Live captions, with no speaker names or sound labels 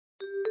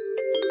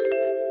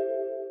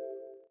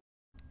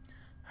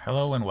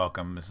Hello and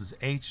welcome. This is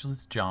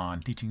Ageless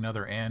John teaching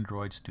another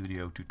Android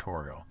Studio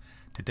tutorial.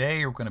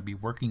 Today we're going to be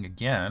working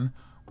again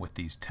with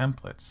these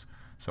templates.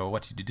 So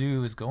what you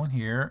do is go in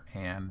here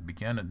and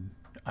begin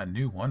a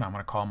new one. I'm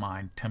going to call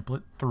mine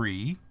template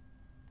 3.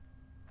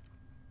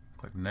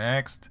 Click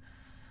next,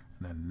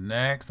 and then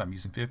next. I'm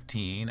using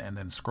 15, and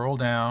then scroll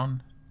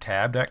down,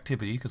 tabbed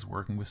activity because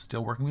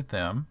still working with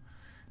them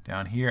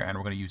down here, and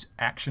we're going to use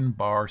action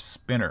bar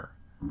spinner.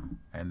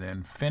 And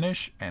then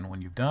finish, and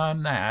when you've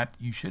done that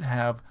you should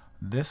have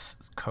this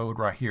code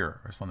right here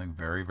or something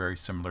very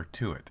similar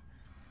to it.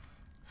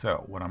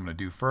 So what I'm going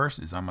to do first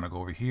is I'm going to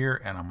go over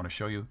here and I'm going to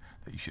show you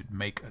that you should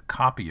make a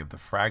copy of the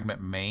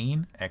fragment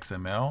main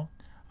XML.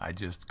 I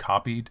just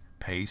copied,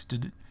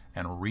 pasted,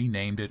 and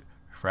renamed it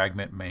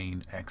fragment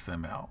main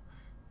XML.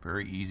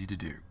 Very easy to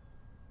do.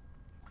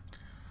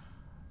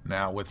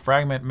 Now with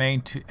fragment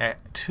main to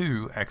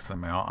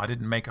XML, I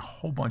didn't make a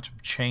whole bunch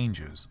of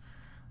changes.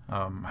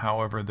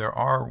 However, there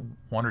are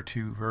one or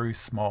two very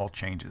small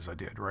changes I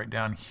did. Right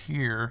down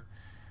here,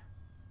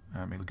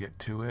 let me get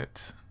to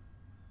it.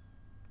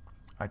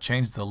 I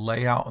changed the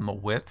layout and the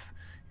width.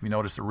 If you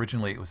notice,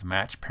 originally it was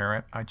match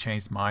parent. I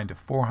changed mine to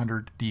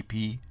 400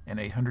 dp and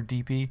 800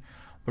 dp.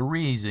 The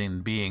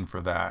reason being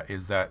for that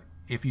is that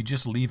if you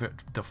just leave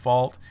it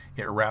default,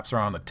 it wraps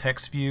around the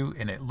text view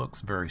and it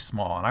looks very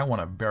small. And I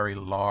want a very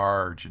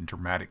large and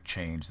dramatic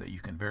change that you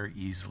can very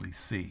easily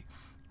see.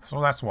 So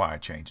that's why I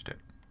changed it.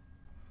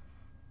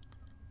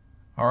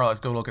 All right, let's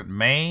go look at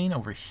main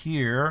over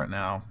here.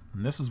 Now,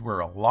 this is where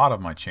a lot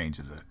of my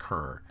changes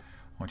occur.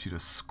 I want you to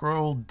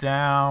scroll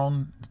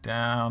down,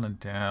 down, and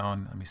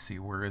down. Let me see,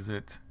 where is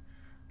it?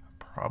 I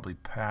probably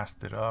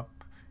passed it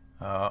up.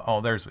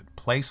 Oh, there's it.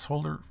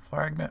 Placeholder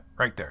fragment.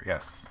 Right there,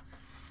 yes.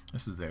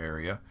 This is the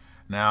area.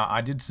 Now,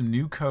 I did some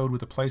new code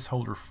with a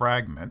placeholder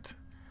fragment.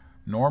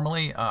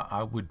 Normally,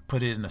 I would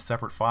put it in a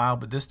separate file,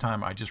 but this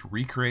time I just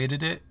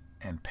recreated it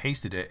and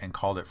pasted it and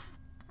called it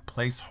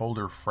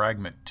placeholder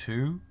fragment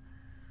 2.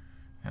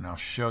 And I'll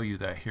show you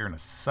that here in a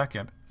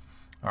second.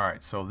 All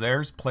right, so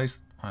there's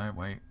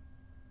wait,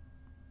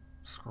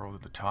 scroll to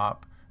the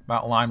top,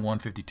 about line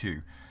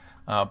 152.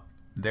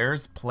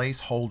 There's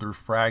placeholder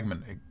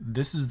fragment.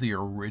 This is the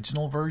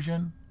original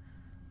version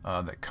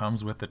that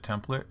comes with the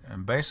template.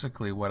 And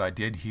basically what I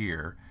did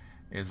here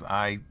is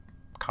I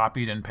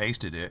copied and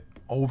pasted it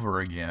over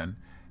again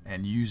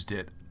and used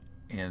it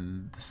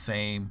in the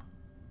same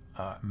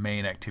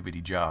main activity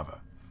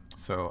Java.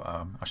 So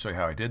I'll show you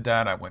how I did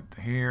that. I went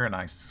here and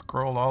I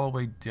scrolled all the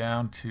way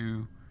down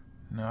to,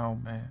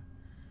 a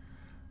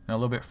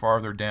little bit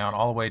farther down,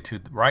 all the way to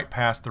right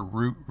past the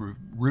root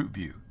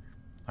view.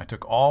 I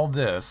took all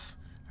this,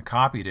 I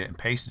copied it and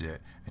pasted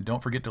it, and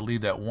don't forget to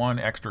leave that one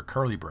extra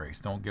curly brace.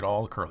 Don't get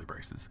all the curly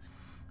braces.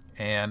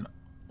 And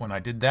when I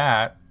did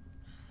that,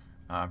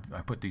 I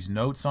put these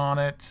notes on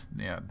it.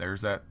 Yeah,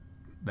 there's that.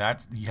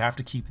 You have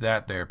to keep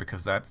that there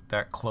because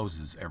that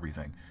closes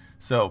everything.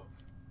 So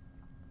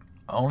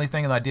the only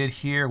thing that I did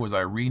here was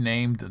I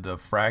renamed the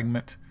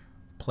fragment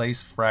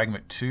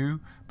fragment 2,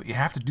 but you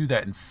have to do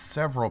that in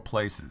several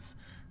places.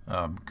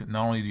 Not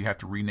only do you have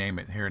to rename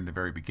it here in the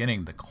very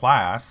beginning, the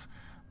class,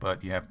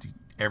 but you have to,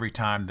 every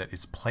time that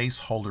its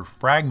placeholder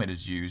fragment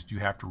is used, you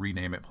have to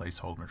rename it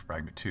placeholder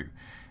fragment 2.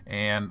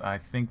 And I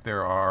think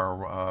there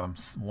are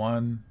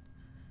 1,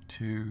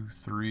 2,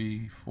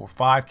 3, 4,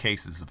 5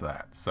 cases of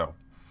that. So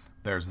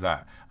there's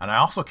that. And I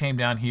also came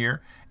down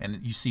here and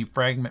you see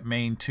fragment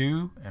main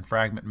 2 and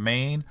fragment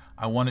main.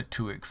 I want it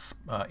to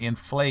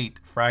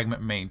inflate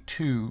fragment main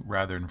 2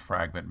 rather than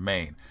fragment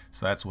main.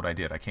 So that's what I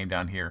did. I came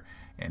down here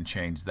and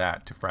changed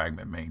that to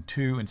fragment main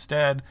 2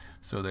 instead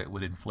so that it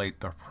would inflate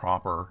the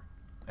proper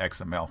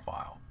XML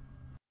file.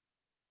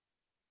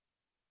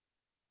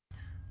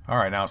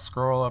 Alright, now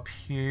scroll up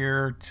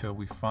here till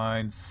we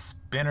find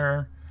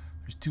spinner.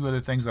 There's two other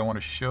things I want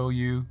to show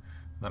you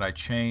that I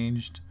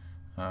changed.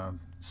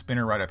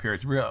 Spinner right up here.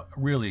 It's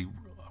really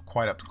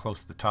quite up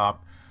close to the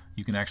top.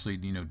 You can actually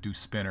do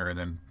spinner and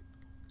then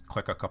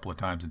click a couple of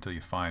times until you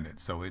find it.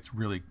 So it's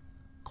really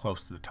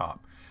close to the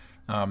top.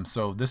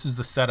 So this is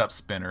the setup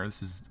spinner.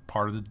 This is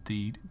part of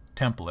the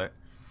template.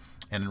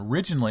 And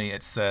originally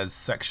it says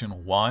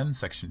section 1,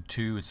 section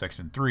 2, and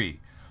section 3.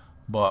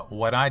 But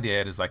what I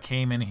did is I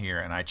came in here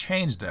and I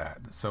changed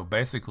that. So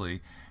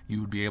basically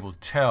you would be able to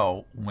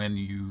tell when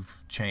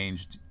you've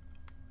changed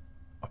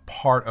a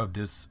part of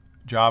this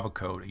Java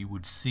code, you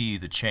would see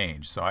the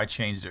change. So I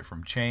changed it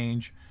from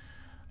change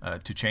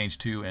to change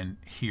 2 and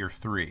here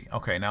 3.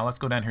 Okay, now let's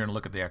go down here and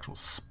look at the actual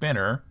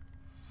spinner.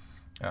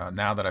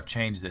 Now that I've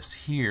changed this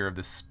here,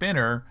 the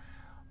spinner,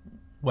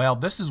 well,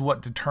 this is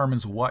what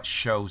determines what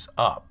shows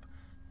up.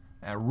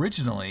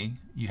 Originally,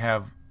 you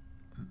have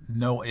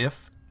no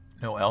if,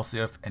 no else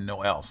if, and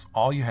no else.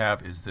 All you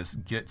have is this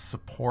get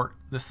support,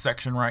 this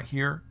section right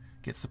here,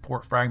 get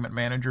support fragment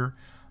manager.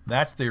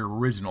 That's the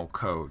original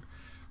code.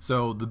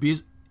 So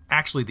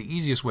actually the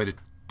easiest way to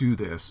do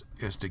this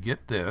is to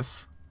get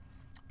this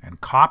and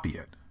copy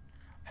it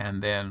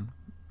and then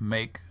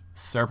make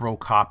several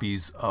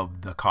copies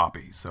of the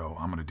copy. So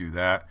I'm going to do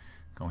that.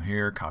 Go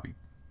here, copy,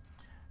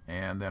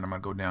 And then I'm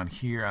going to go down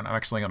here, and I'm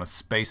actually going to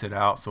space it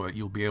out so that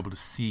you'll be able to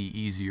see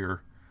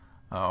easier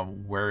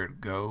where it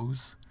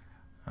goes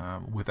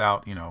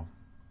without,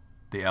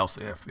 the else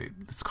if.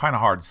 It's kind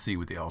of hard to see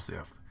with the else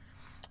if.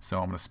 So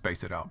I'm going to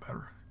space it out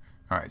better.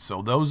 All right,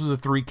 so those are the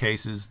three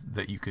cases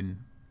that you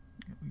can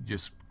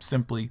just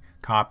simply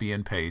copy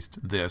and paste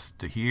this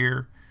to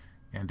here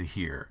and to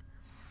here.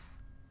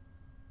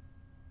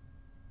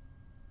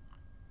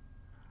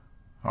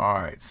 All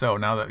right, so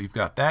now that we've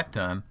got that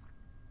done,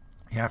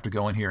 you have to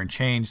go in here and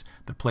change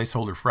the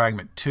placeholder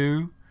fragment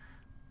 2.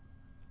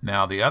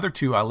 Now the other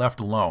two I left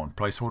alone,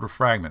 placeholder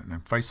fragment,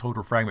 and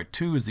placeholder fragment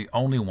 2 is the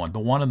only one. The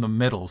one in the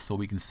middle, so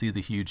we can see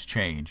the huge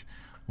change,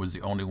 was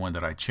the only one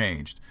that I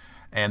changed.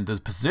 And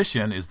the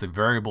position is the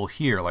variable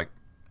here, like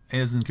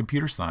as in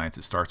computer science,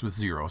 it starts with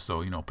 0.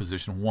 So,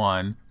 position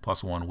 1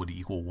 plus 1 would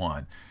equal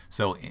 1.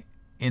 So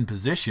in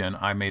position,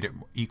 I made it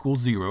equal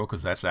 0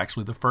 because that's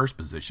actually the first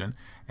position,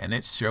 and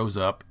it shows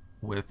up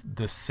with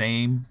the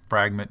same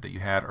fragment that you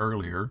had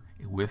earlier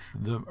with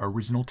the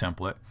original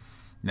template.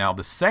 Now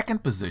the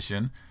second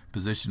position,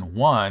 position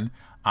 1,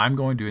 I'm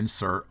going to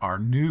insert our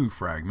new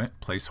fragment,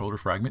 placeholder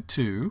fragment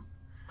 2.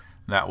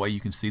 That way you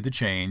can see the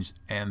change,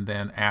 and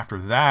then after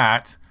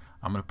that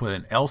I'm going to put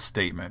an else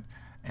statement,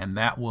 and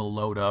that will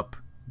load up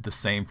the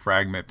same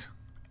fragment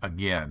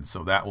again.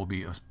 So that will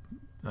be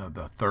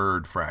the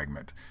third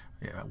fragment,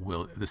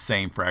 the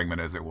same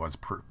fragment as it was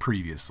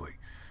previously.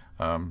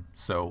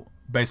 So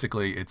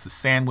basically it's a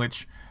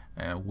sandwich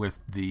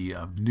with the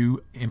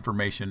new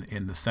information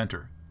in the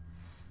center.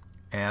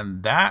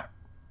 And that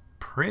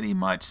pretty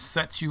much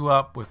sets you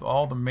up with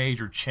all the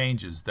major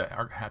changes that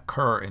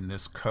occur in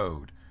this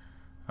code.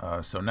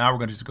 So now we're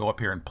going to just go up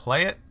here and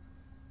play it.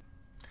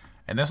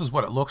 And this is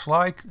what it looks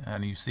like.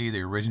 And you see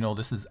the original.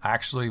 This is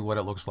actually what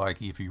it looks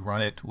like if you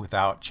run it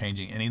without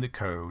changing any of the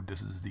code.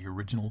 This is the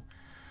original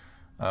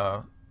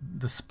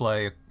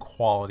display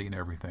quality and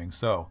everything.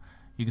 So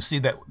you can see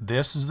that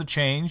this is the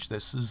change.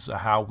 This is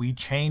how we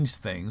change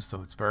things.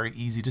 So it's very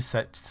easy to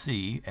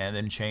see. And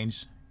then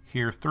change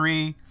here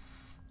 3.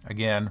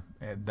 Again,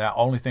 that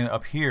only thing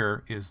up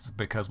here is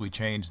because we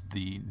changed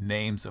the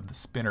names of the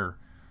spinner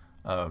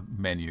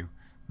menu.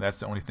 That's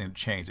the only thing that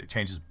changed. It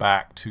changes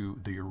back to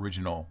the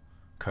original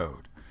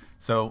code.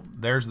 So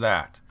there's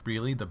that.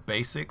 Really the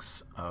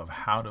basics of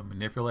how to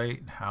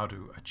manipulate, how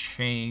to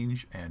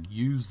change and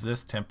use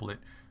this template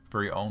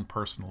for your own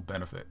personal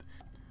benefit.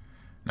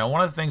 Now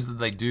one of the things that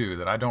they do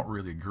that I don't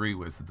really agree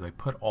with is that they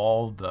put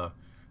all the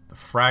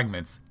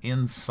fragments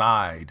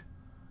inside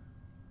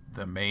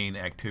the main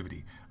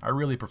activity. I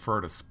really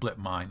prefer to split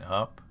mine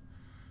up.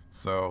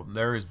 So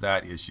there is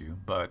that issue,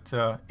 but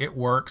it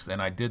works,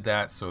 and I did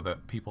that so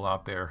that people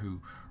out there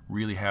who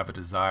really have a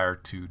desire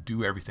to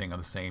do everything on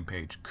the same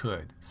page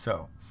could.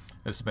 So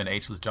this has been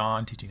Ageless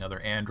John teaching other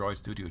Android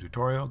Studio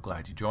tutorial.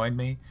 Glad you joined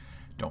me.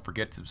 Don't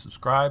forget to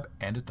subscribe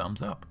and a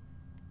thumbs up.